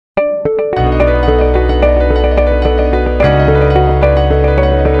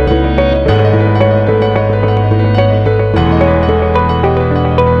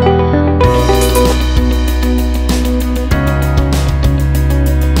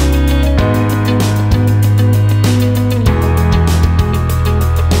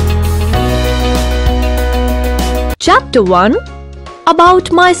Chapter 1. About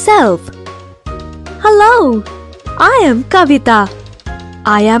myself. Hello, I am Kavita.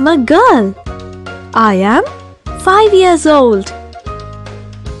 I am a girl. I am 5 years old.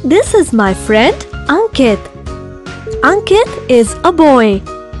 This is my friend Ankit. Ankit is a boy.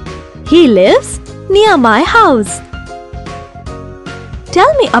 He lives near my house.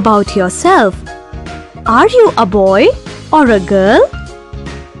 Tell me about yourself. Are you a boy or a girl?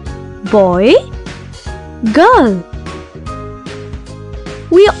 Boy, girl.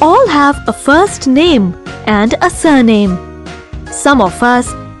 We all have a first name and a surname. Some of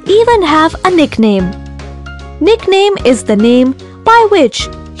us even have a nickname. Nickname is the name by which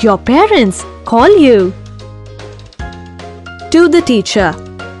your parents call you. To the teacher.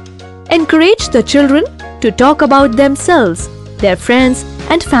 Encourage the children to talk about themselves, their friends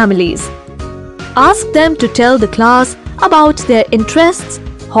and families. Ask them to tell the class about their interests,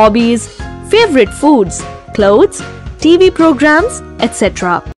 hobbies, favorite foods, clothes, TV programs,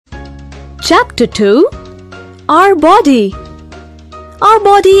 etc. Chapter 2. Our body. Our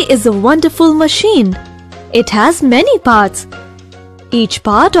body is a wonderful machine. It has many parts. Each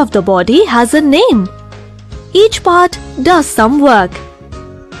part of the body has a name. Each part does some work.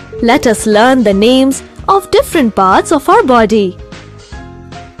 Let us learn the names of different parts of our body.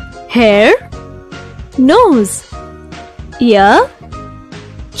 Hair, nose, ear,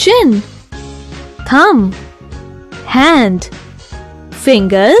 chin, thumb, hand,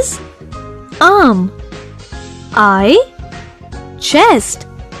 fingers, arm, eye, chest,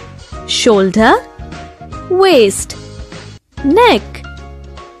 shoulder, waist, neck,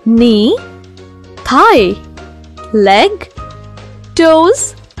 knee, thigh, leg,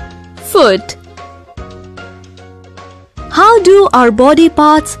 toes, foot. How do our body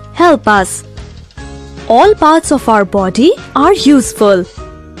parts help us? All parts of our body are useful.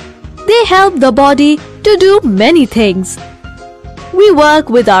 They help the body to do many things. We work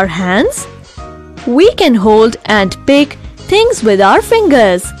with our hands. We can hold and pick things with our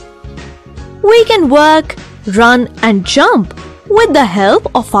fingers. We can work, run and jump with the help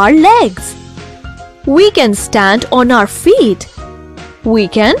of our legs. We can stand on our feet. We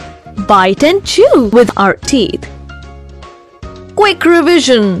can bite and chew with our teeth. Quick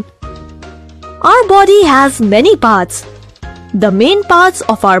revision. Our body has many parts. The main parts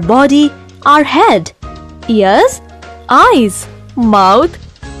of our body are head, ears, eyes, mouth,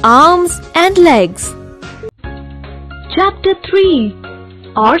 arms and legs. Chapter 3.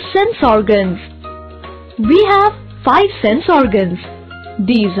 Our sense organs. We have 5 sense organs.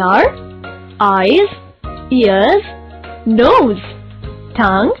 These are eyes, ears, nose,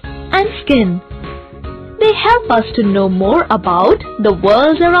 tongue and skin. They help us to know more about the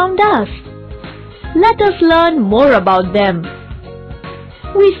world around us. Let us learn more about them.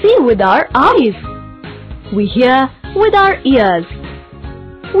 We see with our eyes. We hear with our ears.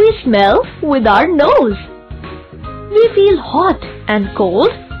 We smell with our nose. We feel hot and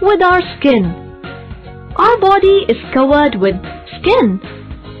cold with our skin. Our body is covered with skin.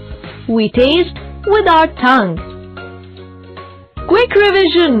 We taste with our tongue. Quick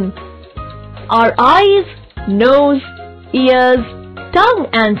revision. Our eyes, nose, ears, tongue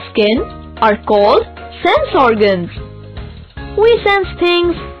and skin are called sense organs. We sense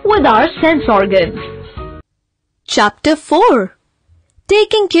things with our sense organs. Chapter 4.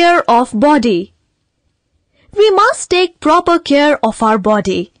 Taking care of body. We must take proper care of our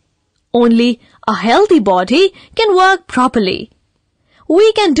body. Only a healthy body can work properly.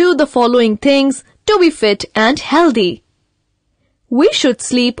 We can do the following things to be fit and healthy. We should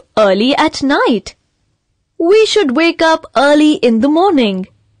sleep early at night. We should wake up early in the morning.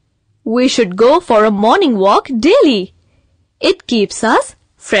 We should go for a morning walk daily. It keeps us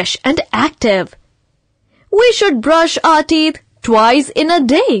fresh and active. We should brush our teeth twice in a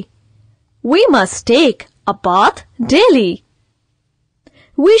day. We must take a bath daily.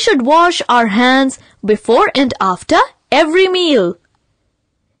 We should wash our hands before and after every meal.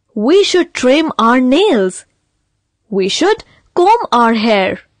 We should trim our nails. We should comb our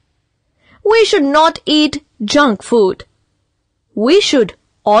hair. We should not eat junk food. We should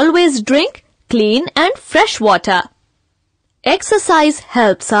always drink clean and fresh water. Exercise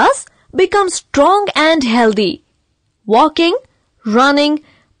helps us become strong and healthy. Walking, running,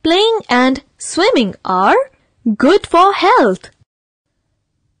 playing and swimming are good for health.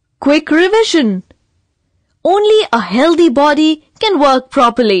 Quick revision. Only a healthy body can work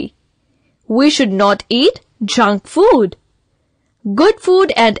properly. We should not eat junk food. Good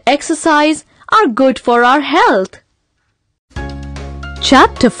food and exercise are good for our health.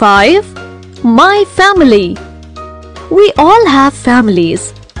 Chapter 5. My family. We all have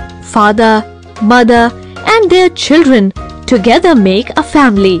families. Father, mother and their children together make a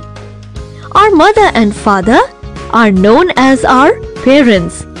family. Our mother and father are known as our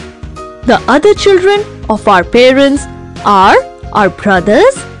parents. The other children of our parents are our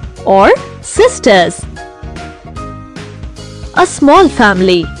brothers or sisters. A small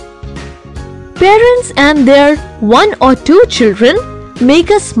family. Parents and their 1 or 2 children make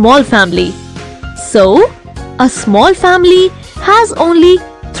a small family. So, a small family has only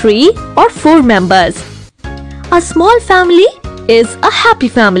 3 or 4 members. A small family is a happy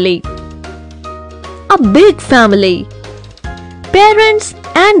family. A big family. Parents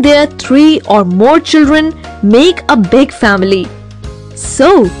and their 3 or more children make a big family.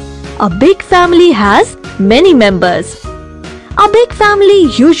 So, a big family has many members. A big family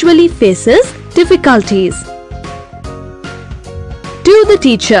usually faces difficulties. To the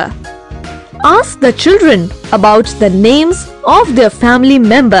teacher. Ask the children about the names of their family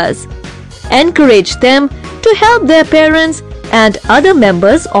members. Encourage them to help their parents and other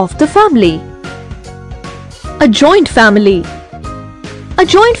members of the family. A joint family. A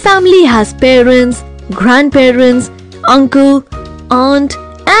joint family has parents, grandparents, uncle, aunt,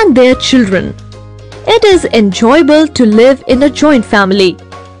 and their children. It is enjoyable to live in a joint family.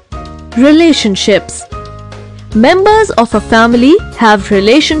 Relationships. Members of a family have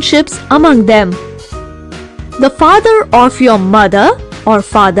relationships among them. The father of your mother or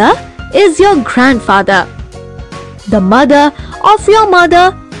father is your grandfather. The mother of your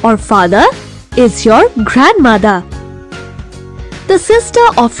mother or father is your grandmother. The sister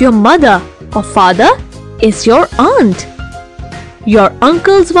of your mother or father is your aunt. Your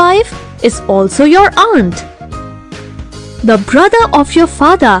uncle's wife is also your aunt. The brother of your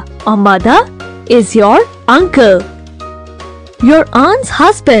father or mother is your uncle. Your aunt's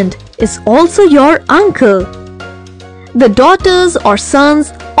husband is also your uncle. The daughters or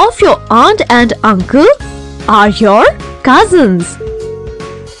sons of your aunt and uncle are your cousins.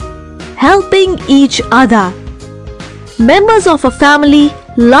 Helping each other. Members of a family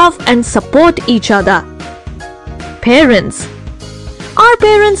love and support each other. Parents. Our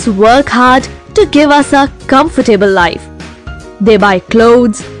parents work hard to give us a comfortable life. They buy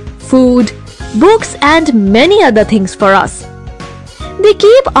clothes, food, books and many other things for us. They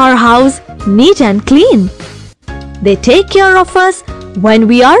keep our house neat and clean. They take care of us when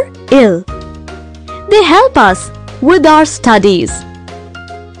we are ill. They help us with our studies.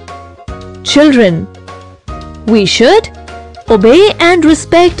 Children. We should obey and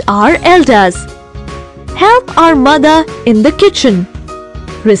respect our elders. Help our mother in the kitchen.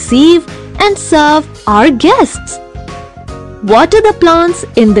 Receive and serve our guests. Water the plants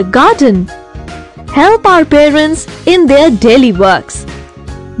in the garden. Help our parents in their daily works.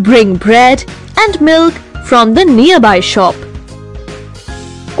 Bring bread and milk from the nearby shop.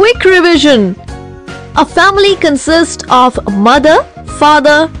 Quick revision. A family consists of mother,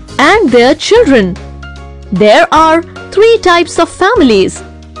 father, and their children. There are 3 types of families: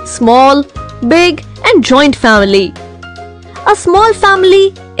 small, big, and joint family. A small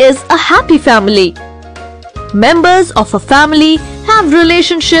family is a happy family. Members of a family have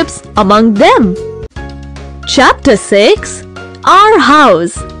relationships among them. Chapter 6. Our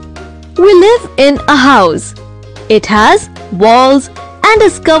house. We live in a house. It has walls and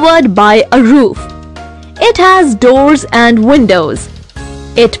is covered by a roof. It has doors and windows.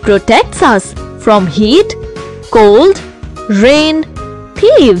 It protects us from heat, cold, rain,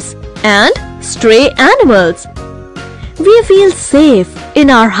 thieves, and stray animals. We feel safe in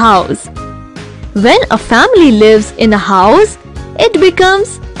our house. When a family lives in a house, it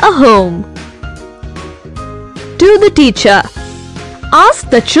becomes a home. To the teacher. Ask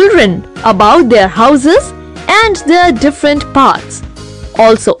the children about their houses and their different parts.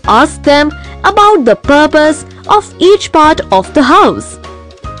 Also ask them about the purpose of each part of the house.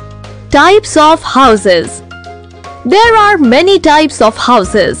 Types of houses. There are many types of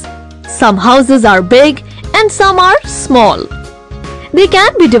houses. Some houses are big and some are small. They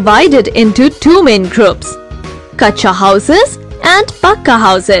can be divided into 2 main groups: Kacha houses and Pakka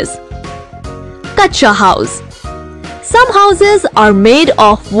houses. Kacha house. Some houses are made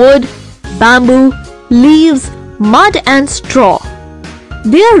of wood, bamboo, leaves, mud and straw.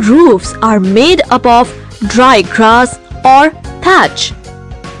 Their roofs are made up of dry grass or thatch.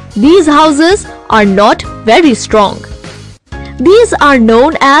 These houses are not very strong. These are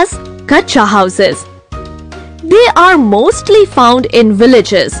known as Kacha houses. They are mostly found in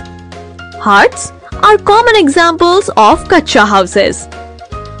villages. Huts are common examples of Kacha houses.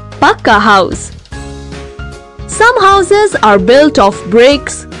 Pakka house. Some houses are built of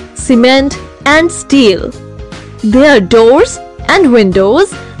bricks, cement and steel. Their doors and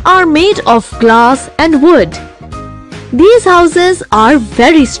windows are made of glass and wood. These houses are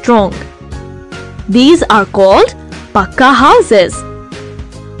very strong. These are called Pakka houses.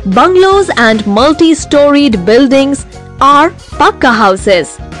 Bungalows and multi-storied buildings are Pakka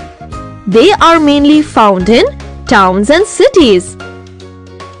houses. They are mainly found in towns and cities.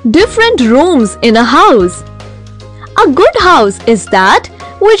 Different rooms in a house. A good house is that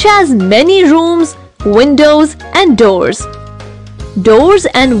which has many rooms, windows and doors. Doors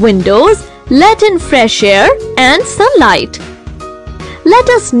and windows let in fresh air and sunlight. Let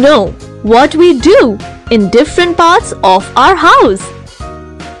us know what we do in different parts of our house.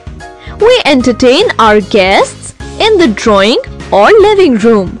 We entertain our guests in the drawing or living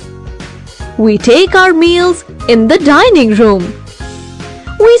room. We take our meals in the dining room.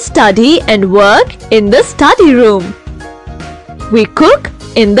 We study and work in the study room. We cook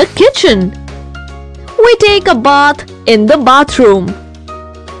in the kitchen. We take a bath in the bathroom.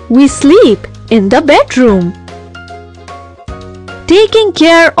 We sleep in the bedroom. Taking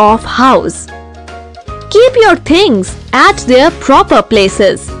care of house. Keep your things at their proper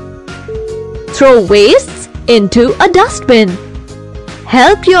places. Throw wastes into a dustbin.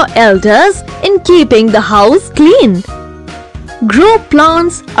 Help your elders in keeping the house clean. Grow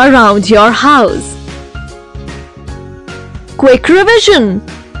plants around your house. Quick revision.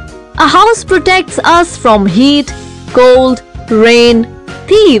 A house protects us from heat, cold, rain,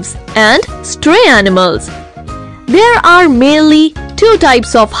 thieves and stray animals. There are mainly two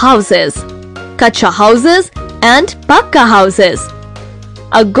types of houses, Kacha houses and Pakka houses.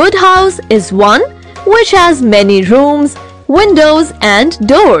 A good house is one which has many rooms, windows and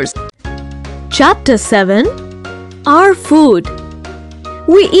doors. Chapter 7. Our food.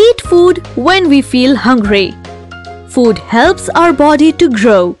 We eat food when we feel hungry. Food helps our body to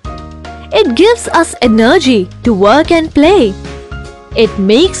grow. It gives us energy to work and play. It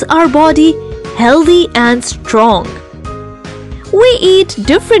makes our body healthy and strong. We eat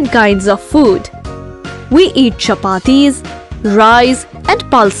different kinds of food. We eat chapatis, rice and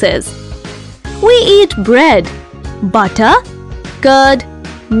pulses. We eat bread, butter, curd,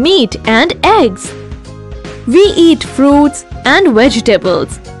 meat and eggs. We eat fruits and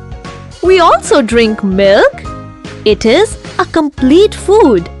vegetables. We also drink milk. It is a complete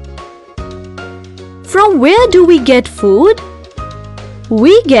food. From where do we get food?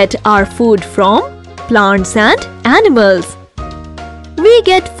 We get our food from plants and animals. We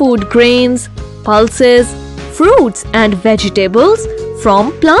get food grains, pulses, fruits and vegetables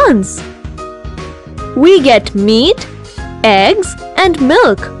from plants. We get meat, eggs and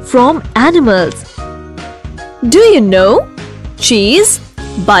milk from animals. Do you know? Cheese,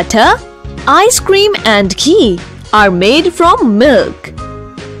 butter, ice cream and ghee are made from milk.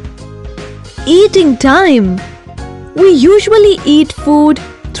 Eating time. We usually eat food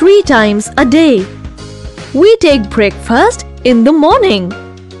 3 times a day. We take breakfast in the morning.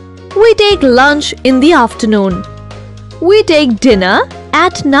 We take lunch in the afternoon. We take dinner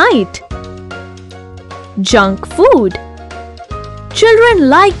at night. Junk food. Children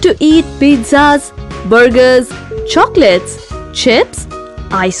like to eat pizzas, burgers, chocolates, chips,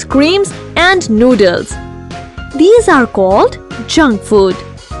 ice creams and noodles. These are called junk food.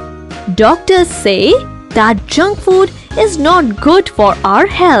 Doctors say that junk food is not good for our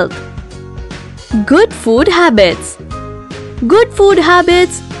health. Good food habits. Good food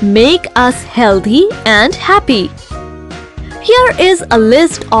habits make us healthy and happy. Here is a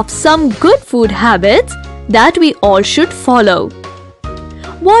list of some good food habits that we all should follow.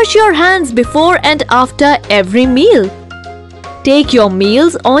 Wash your hands before and after every meal. Take your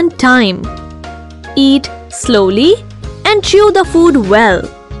meals on time. Eat slowly and chew the food well.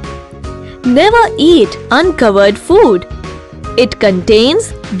 Never eat uncovered food. It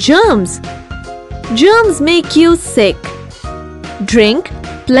contains germs. Germs make you sick. Drink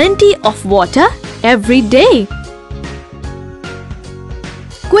plenty of water every day.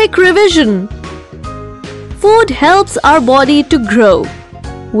 Quick revision. Food helps our body to grow.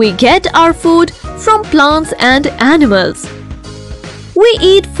 We get our food from plants and animals. We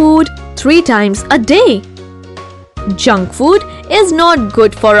eat food 3 times a day. Junk food is not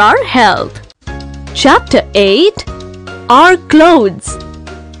good for our health. Chapter 8. Our clothes.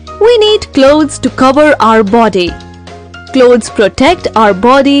 We need clothes to cover our body. Clothes protect our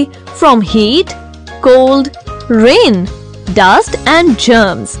body from heat, cold, rain, dust and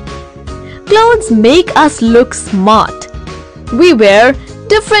germs. Clothes make us look smart. We wear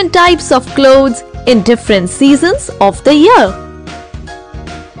different types of clothes in different seasons of the year.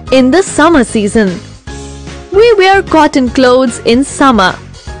 In the summer season, we wear cotton clothes in summer.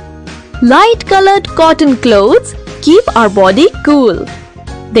 Light-colored cotton clothes keep our body cool.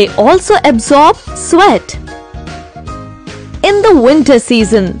 They also absorb sweat. In the winter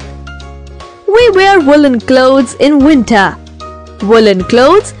season, we wear woolen clothes in winter. Woolen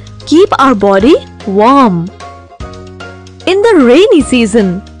clothes keep our body warm. In the rainy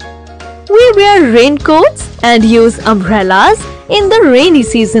season, we wear raincoats and use umbrellas in the rainy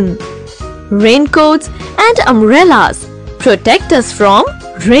season. Raincoats and umbrellas protect us from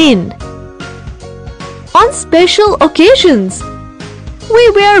rain. On special occasions, we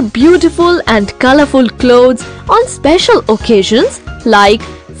wear beautiful and colorful clothes on special occasions like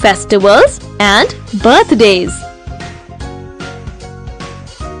festivals and birthdays.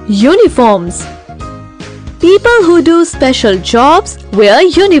 Uniforms. People who do special jobs wear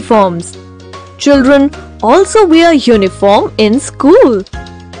uniforms. Children also wear uniform in school.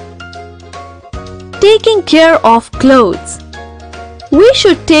 Taking care of clothes. We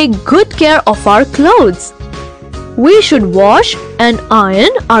should take good care of our clothes. We should wash and iron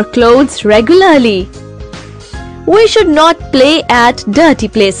our clothes regularly. We should not play at dirty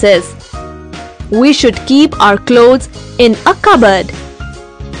places. We should keep our clothes in a cupboard.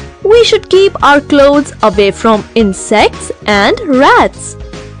 We should keep our clothes away from insects and rats.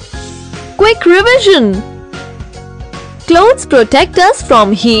 Quick revision. Clothes protect us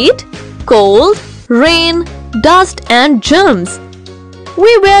from heat, cold, rain, dust and germs.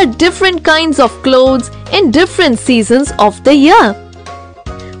 We wear different kinds of clothes in different seasons of the year.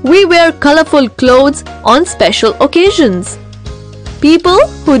 We wear colorful clothes on special occasions. People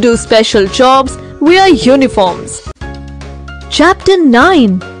who do special jobs wear uniforms. Chapter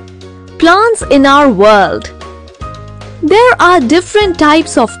 9. Plants in our world. There are different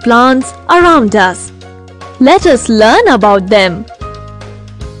types of plants around us. Let us learn about them.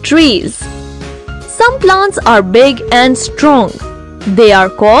 Trees. Some plants are big and strong. They are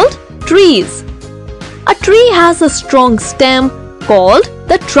called trees. A tree has a strong stem called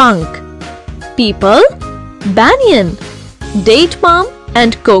the trunk. Peepal, banyan, date palm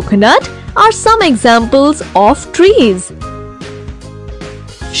and coconut are some examples of trees.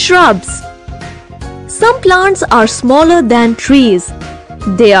 Shrubs. Some plants are smaller than trees.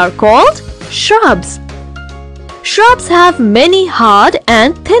 They are called shrubs. Shrubs have many hard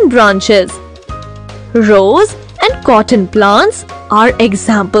and thin branches. Rose and cotton plants are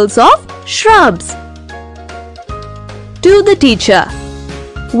examples of shrubs. To the teacher.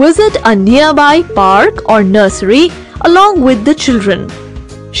 Visit a nearby park or nursery along with the children.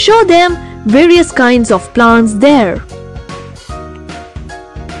 Show them various kinds of plants there.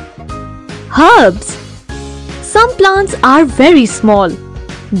 Herbs. Some plants are very small.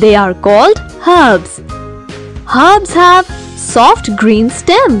 They are called herbs. Herbs have soft green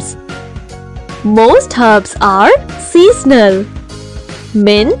stems. Most herbs are seasonal.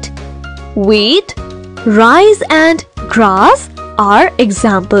 Mint, wheat, rice and grass are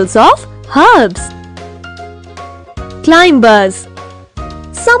examples of herbs. Climbers.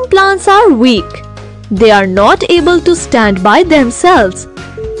 Some plants are weak. They are not able to stand by themselves.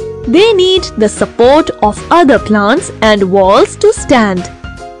 They need the support of other plants and walls to stand.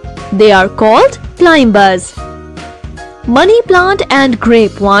 They are called climbers. Money plant and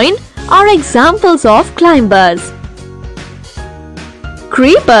grapevine are examples of climbers.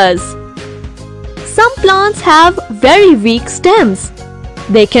 Creepers. Some plants have very weak stems.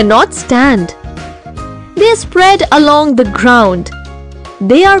 They cannot stand. They spread along the ground.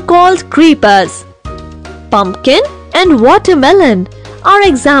 They are called creepers. Pumpkin and watermelon are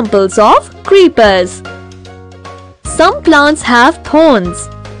examples of creepers. Some plants have thorns.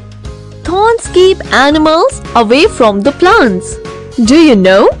 Thorns keep animals away from the plants. Do you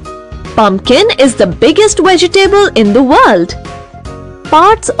know? Pumpkin is the biggest vegetable in the world.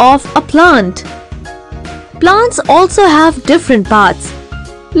 Parts of a plant. Plants also have different parts.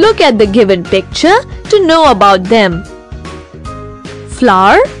 Look at the given picture to know about them.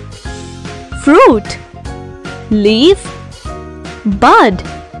 Flower, fruit, leaf, bud,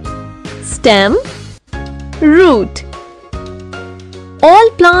 stem, root. All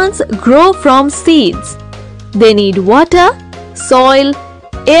plants grow from seeds. They need water, soil,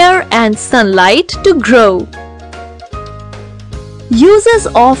 air and sunlight to grow. Uses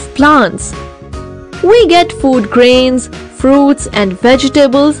of plants. We get food grains, fruits and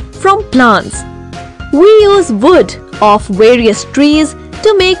vegetables from plants. We use wood of various trees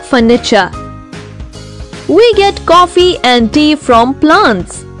to make furniture. We get coffee and tea from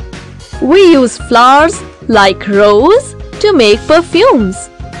plants. We use flowers like rose to make perfumes.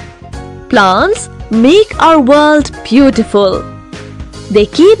 Plants make our world beautiful. They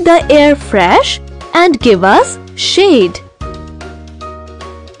keep the air fresh and give us shade.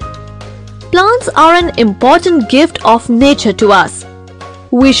 Plants are an important gift of nature to us.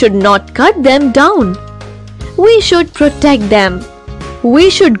 We should not cut them down. We should protect them. We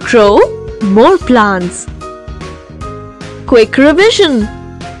should grow more plants. Quick revision.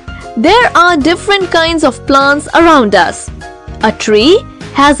 There are different kinds of plants around us. A tree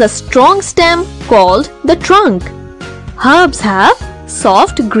has a strong stem called the trunk. Herbs have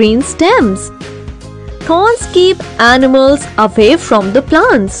soft green stems. Thorns keep animals away from the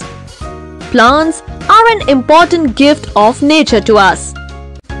plants. Plants are an important gift of nature to us.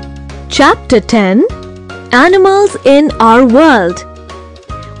 Chapter 10. Animals in our world.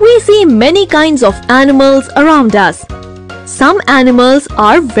 We see many kinds of animals around us. Some animals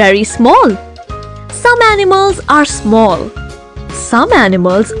are very small. Some animals are small. Some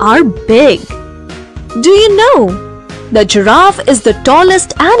animals are big. Do you know? The giraffe is the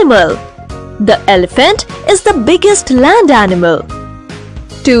tallest animal. The elephant is the biggest land animal.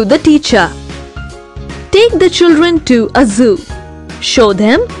 To the teacher. Take the children to a zoo. Show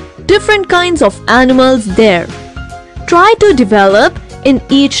them different kinds of animals there. Try to develop in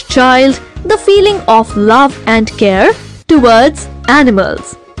each child the feeling of love and care towards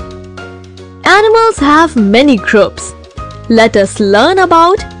animals. Animals have many groups. Let us learn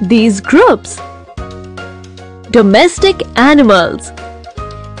about these groups. Domestic animals.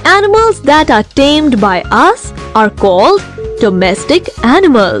 Animals that are tamed by us are called domestic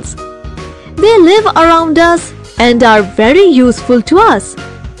animals. They live around us and are very useful to us.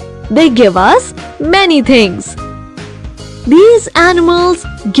 They give us many things. These animals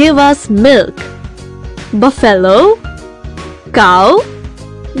give us milk. Buffalo, cow,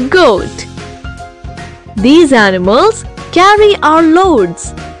 goat. These animals carry our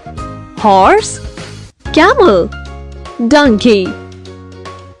loads. Horse, camel, donkey.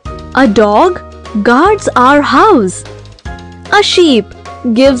 A dog guards our house. A sheep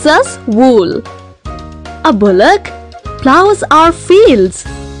gives us wool. A bullock plows our fields.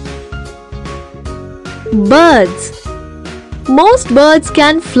 Birds. Most birds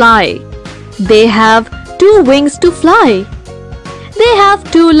can fly. They have 2 wings to fly. They have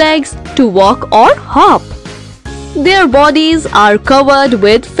 2 legs to walk or hop. Their bodies are covered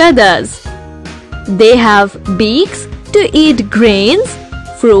with feathers. They have beaks to eat grains,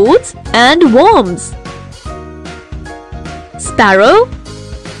 fruits and worms. Sparrow,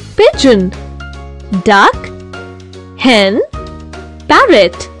 pigeon, duck, hen,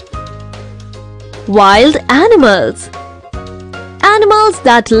 parrot. Wild animals. Animals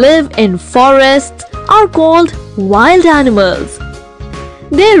that live in forests are called wild animals.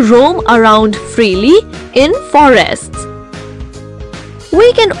 They roam around freely in forests.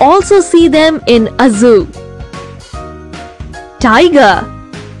 We can also see them in a zoo. Tiger,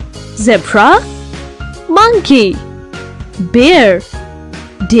 zebra, monkey, bear,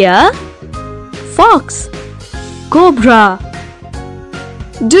 deer, fox, cobra.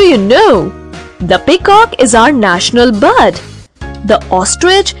 Do you know? The peacock is our national bird. The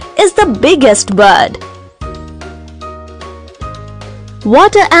ostrich is the biggest bird.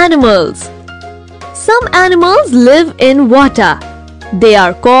 Water animals. Some animals live in water. They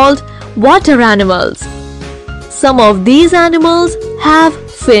are called water animals. Some of these animals have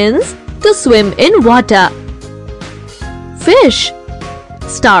fins to swim in water. Fish,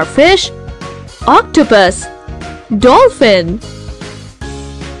 starfish, octopus, dolphin.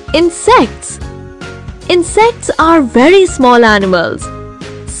 Insects. Insects are very small animals.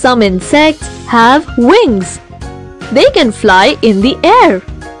 Some insects have wings. They can fly in the air.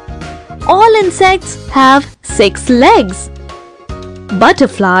 All insects have 6 legs.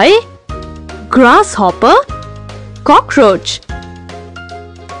 Butterfly, grasshopper, cockroach.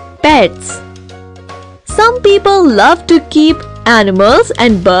 Pets. Some people love to keep animals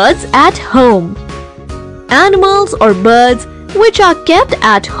and birds at home. Animals or birds which are kept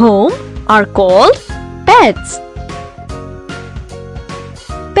at home are called pets.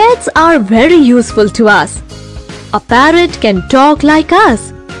 Pets are very useful to us. A parrot can talk like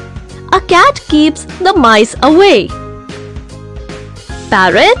us. A cat keeps the mice away.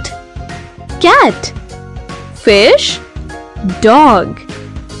 Parrot, cat, fish, dog.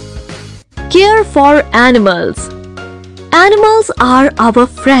 Care for animals. Animals are our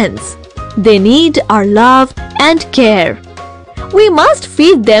friends. They need our love and care. We must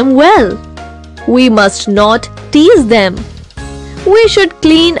feed them well. We must not tease them. We should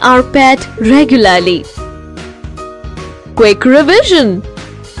clean our pet regularly. Quick revision.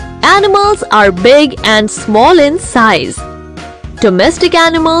 Animals are big and small in size. Domestic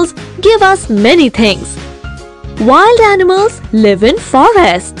animals give us many things. Wild animals live in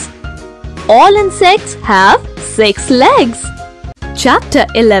forests. All insects have 6 legs. Chapter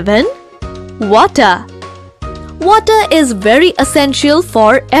 11. Water. Water is very essential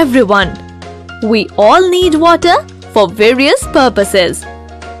for everyone. We all need water for various purposes.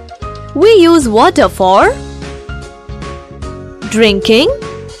 We use water for drinking,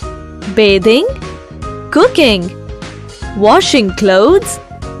 bathing, cooking, washing clothes,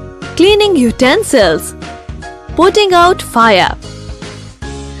 cleaning utensils, putting out fire.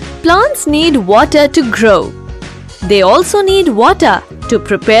 Plants need water to grow. They also need water to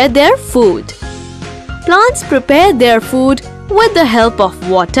prepare their food. Plants prepare their food with the help of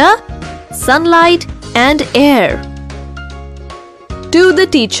water, sunlight, and air. To the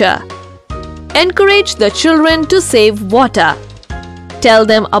teacher. Encourage the children to save water. Tell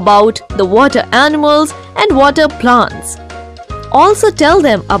them about the water animals and water plants. Also tell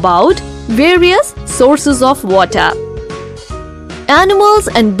them about various sources of water. Animals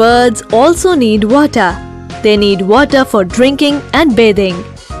and birds also need water. They need water for drinking and bathing.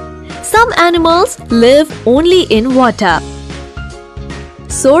 Some animals live only in water.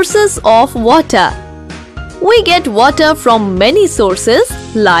 Sources of water. We get water from many sources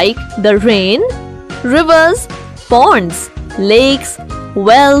like the rain, rivers, ponds, lakes,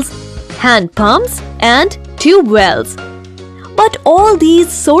 wells, hand pumps, and tube wells. But all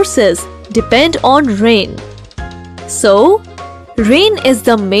these sources depend on rain. So, rain is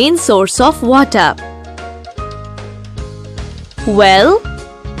the main source of water. Well,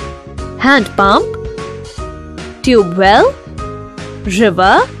 hand pump, tube well,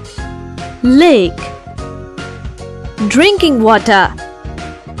 river, lake. Drinking water.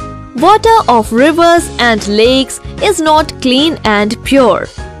 Water of rivers and lakes is not clean and pure.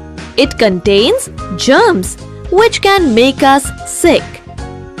 It contains germs which can make us sick.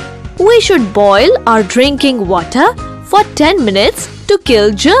 We should boil our drinking water for 10 minutes to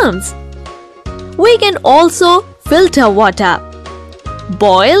kill germs. We can also filter water.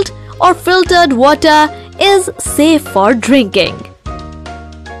 Boiled or filtered water is safe for drinking.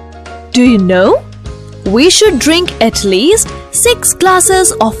 Do you know? We should drink at least 6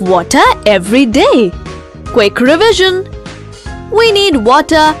 glasses of water every day. Quick revision. We need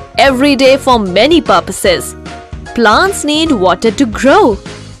water every day for many purposes. Plants need water to grow.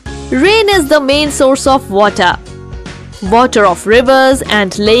 Rain is the main source of water. Water of rivers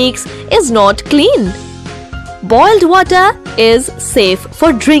and lakes is not clean. Boiled water is safe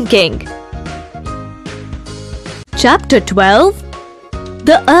for drinking. Chapter 12.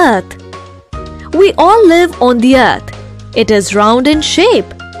 The Earth. We all live on the earth. It is round in shape.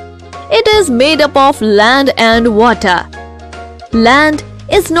 It is made up of land and water. Land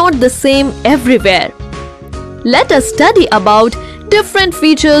is not the same everywhere. Let us study about different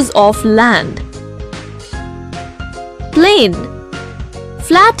features of land. Plain.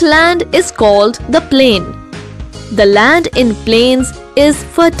 Flat land is called the plain. The land in plains is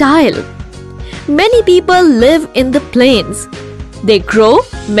fertile. Many people live in the plains. They grow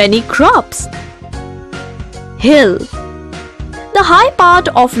many crops. Hill. The high part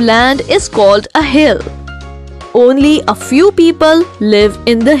of land is called a hill. Only a few people live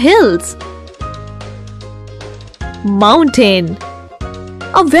in the hills. Mountain.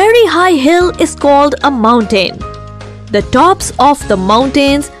 A very high hill is called a mountain. The tops of the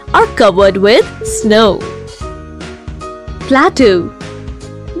mountains are covered with snow. Plateau.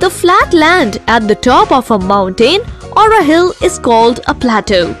 The flat land at the top of a mountain or a hill is called a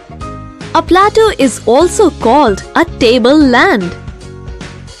plateau. A plateau is also called a tableland.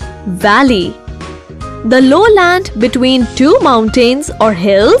 Valley. The lowland between two mountains or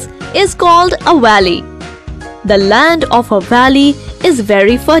hills is called a valley. The land of a valley is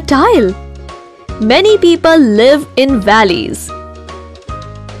very fertile. Many people live in valleys.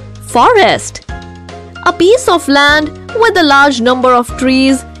 Forest. A piece of land with a large number of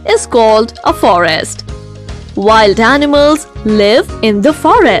trees is called a forest. Wild animals live in the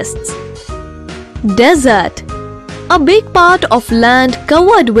forests. Desert. A big part of land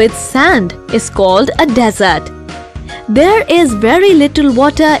covered with sand is called a desert. There is very little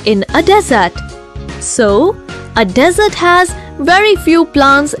water in a desert. So, a desert has very few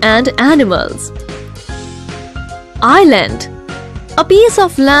plants and animals. Island. A piece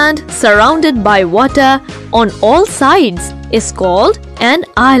of land surrounded by water on all sides is called an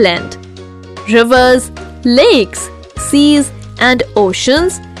island. Rivers, lakes, seas, and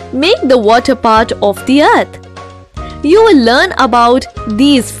oceans make the water part of the earth. You will learn about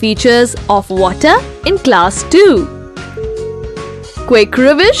these features of water in class 2. Quick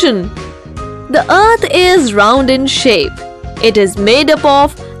revision. The earth is round in shape. It is made up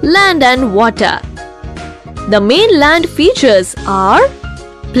of land and water. The main land features are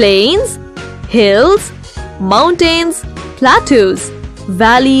plains, hills, mountains, plateaus,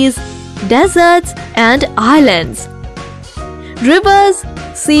 valleys, deserts, and islands. Rivers,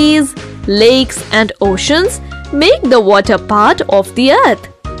 seas, lakes and oceans make the water part of the earth.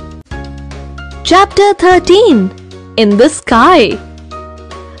 Chapter 13. In the Sky.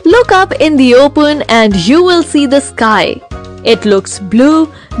 Look up in the open and you will see the sky. It looks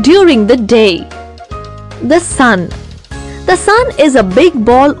blue during the day. The sun. The sun is a big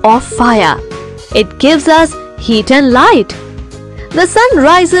ball of fire. It gives us heat and light. The sun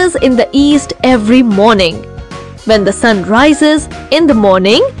rises in the east every morning. When the sun rises in the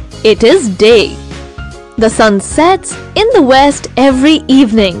morning, it is day. The sun sets in the west every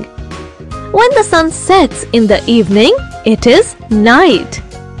evening. When the sun sets in the evening, it is night.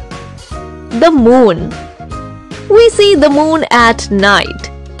 The moon. We see the moon at night.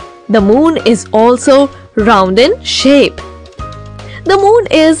 The moon is also round in shape. The moon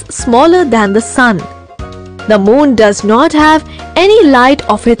is smaller than the sun. The moon does not have any light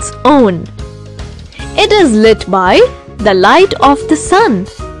of its own. It is lit by the light of the sun.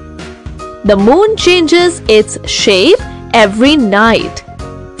 The moon changes its shape every night.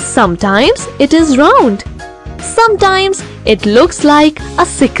 Sometimes it is round. Sometimes it looks like a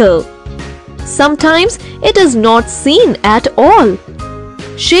sickle. Sometimes it is not seen at all.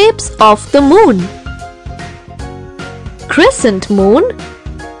 Shapes of the moon. Crescent moon,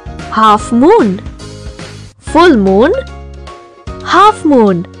 half moon, full moon, half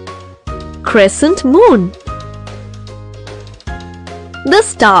moon, crescent moon. The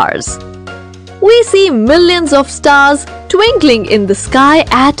stars. We see millions of stars twinkling in the sky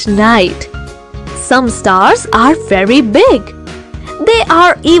at night. Some stars are very big. They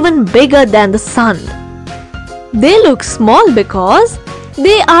are even bigger than the sun. They look small because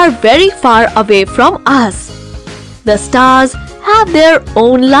they are very far away from us. The stars have their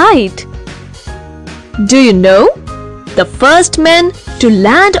own light. Do you know? The first men to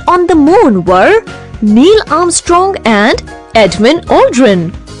land on the moon were Neil Armstrong and Edwin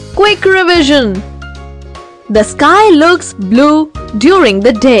Aldrin. Quick revision. The sky looks blue during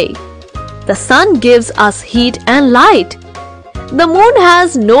the day. The sun gives us heat and light. The moon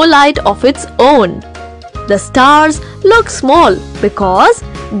has no light of its own. The stars look small because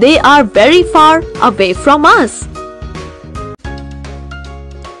they are very far away from us.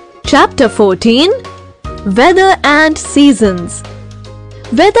 Chapter 14. Weather and Seasons.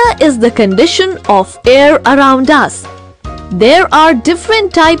 Weather is the condition of air around us. There are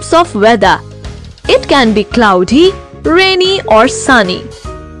different types of weather. It can be cloudy, rainy or sunny.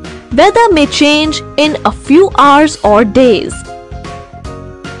 Weather may change in a few hours or days.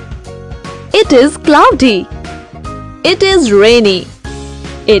 It is cloudy. It is rainy.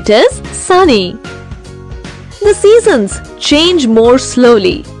 It is sunny. The seasons change more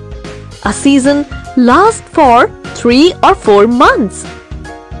slowly. A season lasts for 3 or 4 months.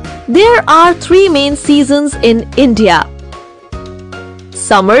 There are 3 main seasons in India.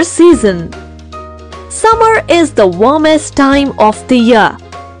 Summer season. Summer is the warmest time of the year.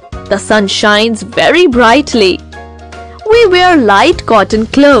 The sun shines very brightly. We wear light cotton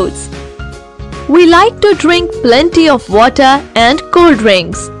clothes. We like to drink plenty of water and cold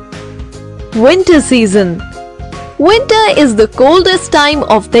drinks. Winter season. Winter is the coldest time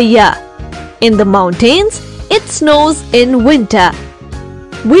of the year. In the mountains, it snows in winter.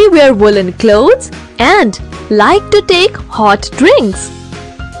 We wear woolen clothes and like to take hot drinks.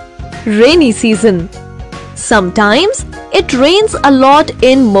 Rainy season. Sometimes it rains a lot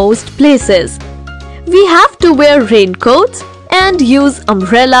in most places. We have to wear raincoats and use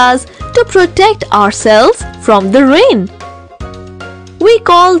umbrellas to protect ourselves from the rain. We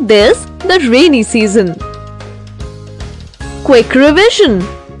call this the rainy season. Quick revision.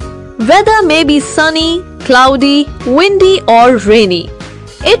 Weather may be sunny, cloudy, windy or rainy.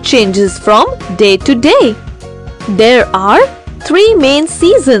 It changes from day to day. There are 3 main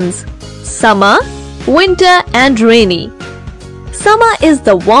seasons: summer, winter and rainy. Summer is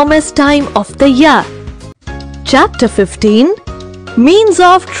the warmest time of the year. Chapter 15. Means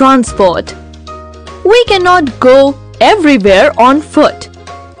of transport. We cannot go everywhere on foot.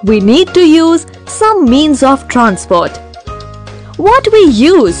 We need to use some means of transport. What we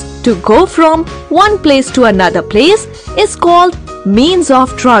use to go from one place to another place is called means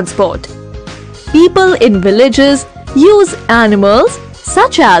of transport. People in villages use animals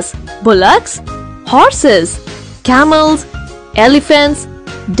such as bullocks, horses, camels, elephants,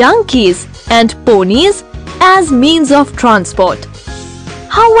 donkeys and ponies as means of transport.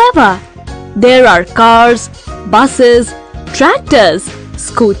 However, there are cars, buses, tractors,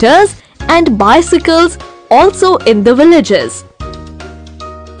 scooters and bicycles also in the villages.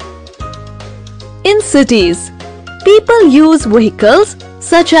 In cities, People use vehicles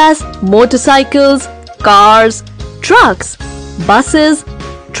such as motorcycles, cars, trucks, buses,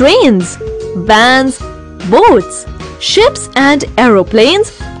 trains, vans, boats, ships and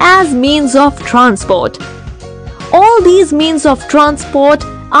aeroplanes as means of transport. All these means of transport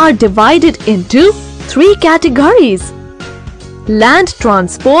are divided into three categories: land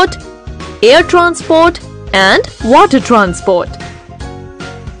transport, air transport and water transport.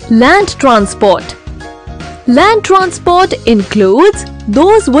 Land transport. Land transport includes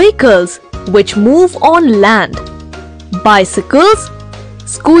those vehicles which move on land. Bicycles,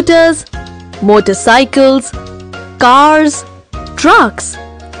 scooters, motorcycles, cars, trucks,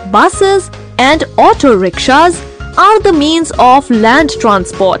 buses and auto rickshaws are the means of land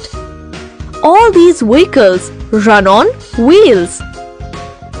transport. All these vehicles run on wheels.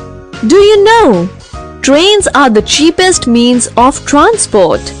 Do you know? Trains are the cheapest means of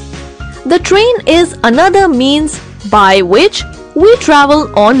transport. The train is another means by which we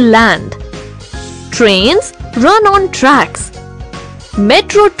travel on land. Trains run on tracks.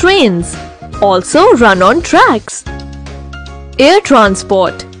 Metro trains also run on tracks. Air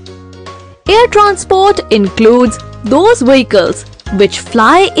transport. Air transport includes those vehicles which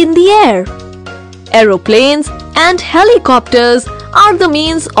fly in the air. Aeroplanes and helicopters are the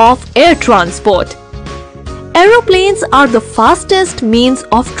means of air transport. Aeroplanes are the fastest means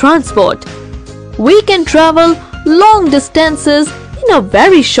of transport. We can travel long distances in a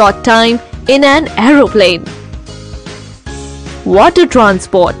very short time in an aeroplane. Water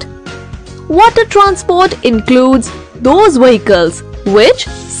transport. Water transport includes those vehicles which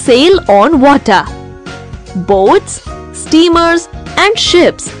sail on water. Boats, steamers and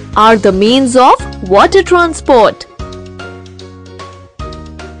ships are the means of water transport.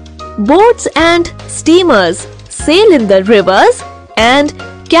 Boats and steamers sail in the rivers and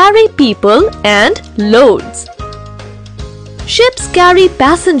carry people and loads. Ships carry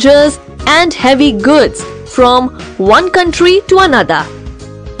passengers and heavy goods from one country to another.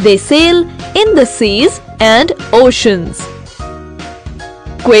 They sail in the seas and oceans.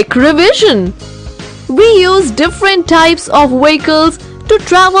 Quick revision. We use different types of vehicles to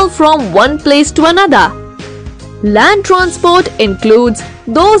travel from one place to another. Land transport includes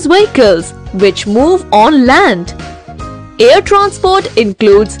those vehicles which move on land. Air transport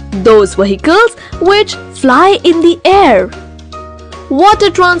includes those vehicles which fly in the air. Water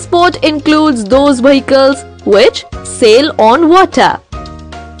transport includes those vehicles which sail on water.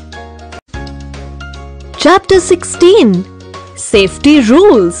 Chapter 16. Safety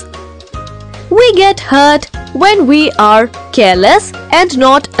Rules. We get hurt when we are careless and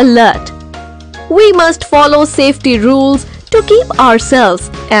not alert. We must follow safety rules to keep ourselves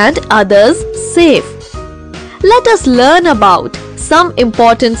and others safe. Let us learn about some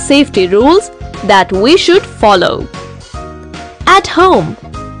important safety rules that we should follow. At home,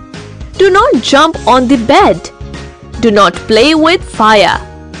 do not jump on the bed. Do not play with fire.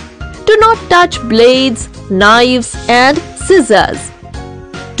 Do not touch blades, knives and scissors.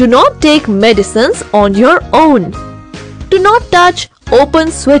 Do not take medicines on your own. Do not touch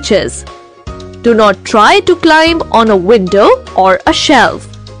open switches. Do not try to climb on a window or a shelf.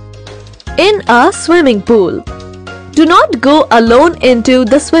 In a swimming pool, do not go alone into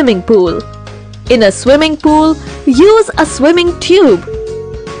the swimming pool. In a swimming pool, use a swimming tube.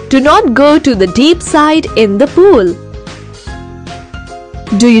 Do not go to the deep side in the pool.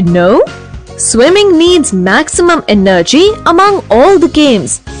 Do you know? Swimming needs maximum energy among all the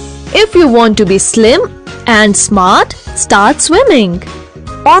games. If you want to be slim and smart, start swimming.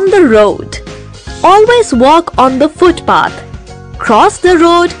 On the road, always walk on the footpath. Cross the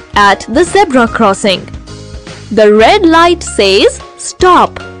road at the zebra crossing. The red light says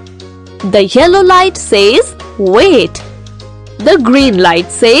stop. The yellow light says wait. The green light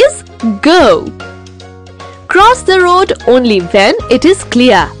says go. Cross the road only when it is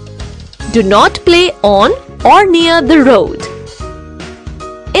clear. Do not play on or near the road.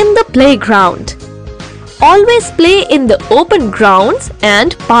 In the playground, always play in the open grounds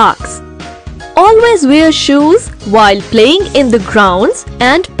and parks. Always wear shoes while playing in the grounds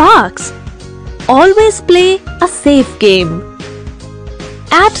and parks. Always play a safe game.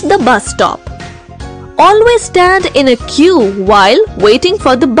 At the bus stop, always stand in a queue while waiting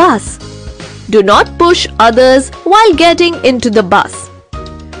for the bus. Do not push others while getting into the bus.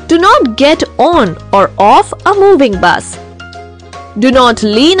 Do not get on or off a moving bus. Do not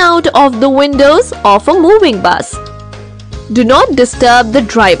lean out of the windows of a moving bus. Do not disturb the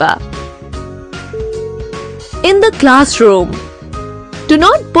driver. In the classroom, do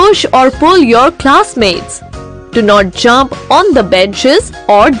not push or pull your classmates. Do not jump on the benches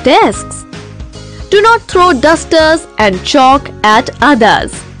or desks. Do not throw dusters and chalk at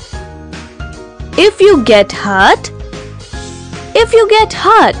others. If you get hurt,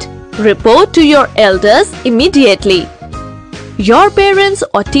 report to your elders immediately. Your parents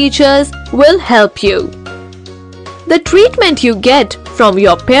or teachers will help you. The treatment you get from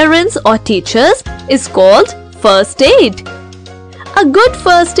your parents or teachers is called first aid. A good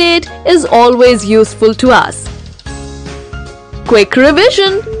first aid is always useful to us. Quick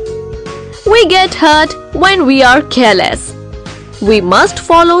revision. We get hurt when we are careless. We must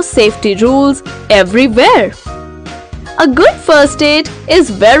follow safety rules everywhere. A good first aid is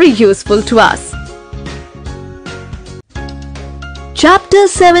very useful to us. Chapter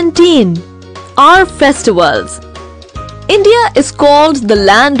 17. Our festivals. India is called the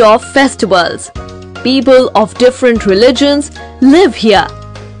land of festivals. People of different religions live here.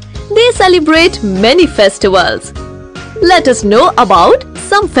 They celebrate many festivals. Let us know about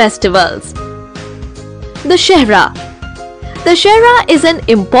some festivals. Dussehra. Dussehra is an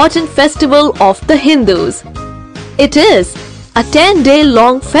important festival of the Hindus. It is a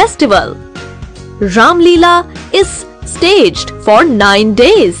 10-day-long festival. Ram Leela is staged for 9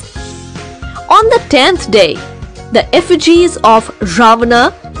 days. On the 10th day, the effigies of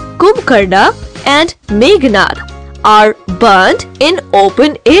Ravana, Kumbhakarna and Meghnad are burnt in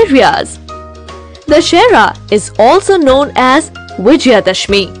open areas. Dussehra is also known as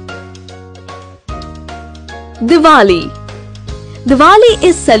Vijayadashmi. Diwali. Diwali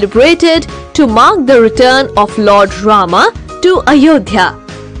is celebrated to mark the return of Lord Rama to Ayodhya.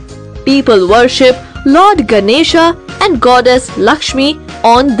 People worship Lord Ganesha and Goddess Lakshmi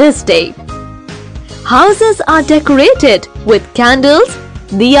on this day. Houses are decorated with candles,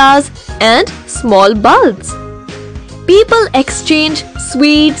 diyas and small bulbs. People exchange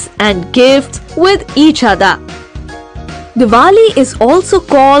sweets and gifts with each other. Diwali is also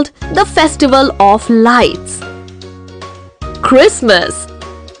called the Festival of Lights. Christmas.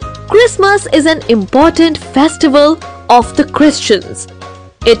 Christmas is an important festival of the Christians.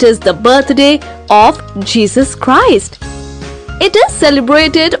 It is the birthday of Jesus Christ. It is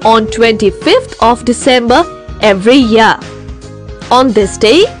celebrated on 25th of December every year. On this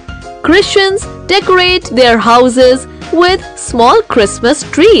day, Christians decorate their houses with small Christmas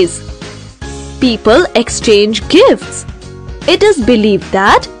trees. People exchange gifts. It is believed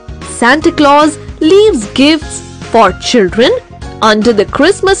that Santa Claus leaves gifts for children under the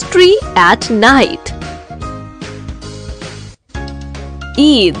Christmas tree at night.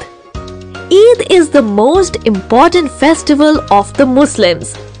 Eid. Eid is the most important festival of the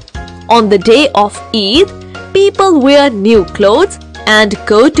Muslims. On the day of Eid, people wear new clothes and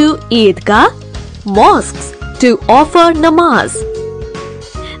go to Eidgah, mosques, to offer namaz.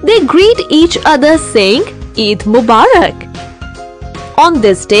 They greet each other saying Eid Mubarak. On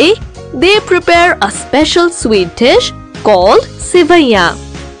this day, they prepare a special sweet dish called Sevaiya.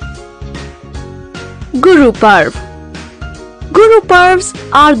 Guru Parv. Guru Parvs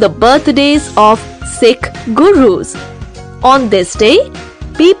are the birthdays of Sikh Gurus. On this day,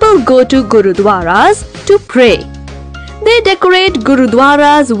 people go to Gurudwaras to pray. They decorate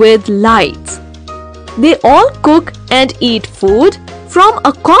Gurudwaras with lights. They all cook and eat food from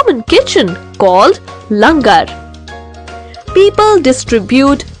a common kitchen called Langar. People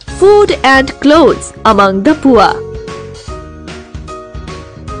distribute food and clothes among the poor.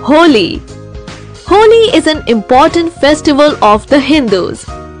 Holi. Holi is an important festival of the Hindus.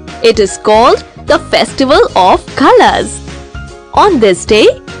 It is called the Festival of Colors. On this day,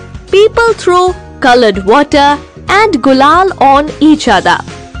 people throw colored water and gulal on each other.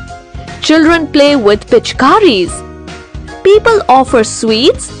 Children play with pichkaris. People offer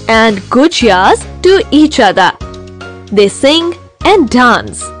sweets and gujiyas to each other. They sing and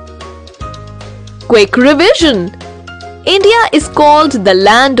dance. Quick revision. India is called the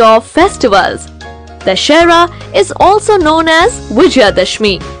land of festivals. Dussehra is also known as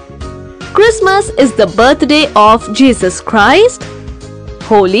Vijayadashmi. Christmas is the birthday of Jesus Christ.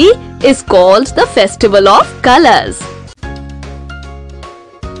 Holi is called the Festival of Colors.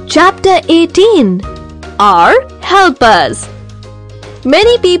 Chapter 18. Our helpers.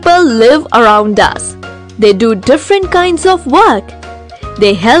 Many people live around us. They do different kinds of work.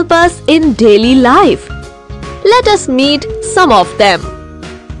 They help us in daily life. Let us meet some of them.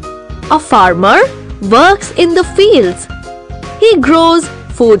 A farmer works in the fields. He grows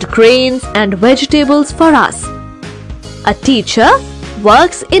food grains and vegetables for us. A teacher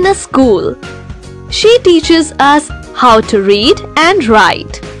works in a school. She teaches us how to read and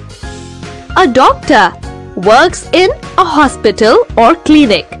write. A doctor works in a hospital or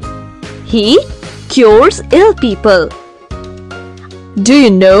clinic. He cures ill people. Do you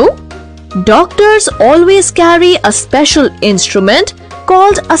know? Doctors always carry a special instrument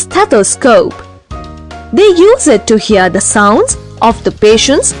called a stethoscope. They use it to hear the sounds of the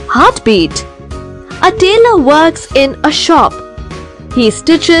patient's heartbeat. A tailor works in a shop. He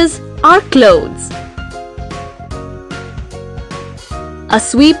stitches our clothes. A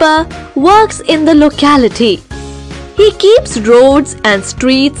sweeper works in the locality. He keeps roads and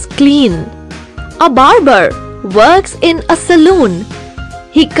streets clean. A barber works in a saloon.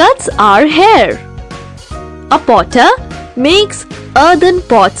 He cuts our hair. A potter makes earthen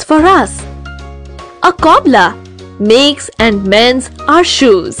pots for us. A cobbler makes and mends our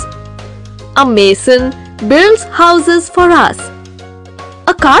shoes. A mason builds houses for us.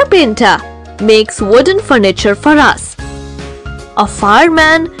 A carpenter makes wooden furniture for us. A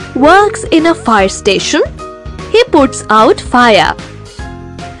fireman works in a fire station. He puts out fire.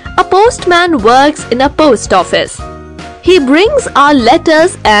 A postman works in a post office. He brings our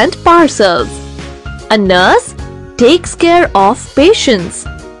letters and parcels. A nurse takes care of patients.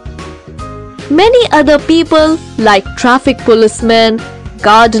 Many other people like traffic policemen,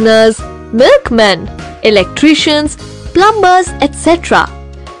 gardeners, milkmen, electricians, plumbers, etc.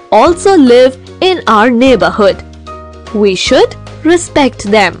 also live in our neighborhood. We should respect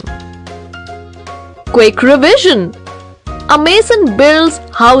them. Quick revision. A mason builds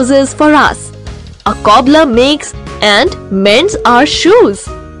houses for us. A cobbler makes and mends our shoes.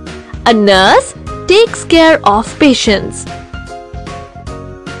 A nurse takes care of patients.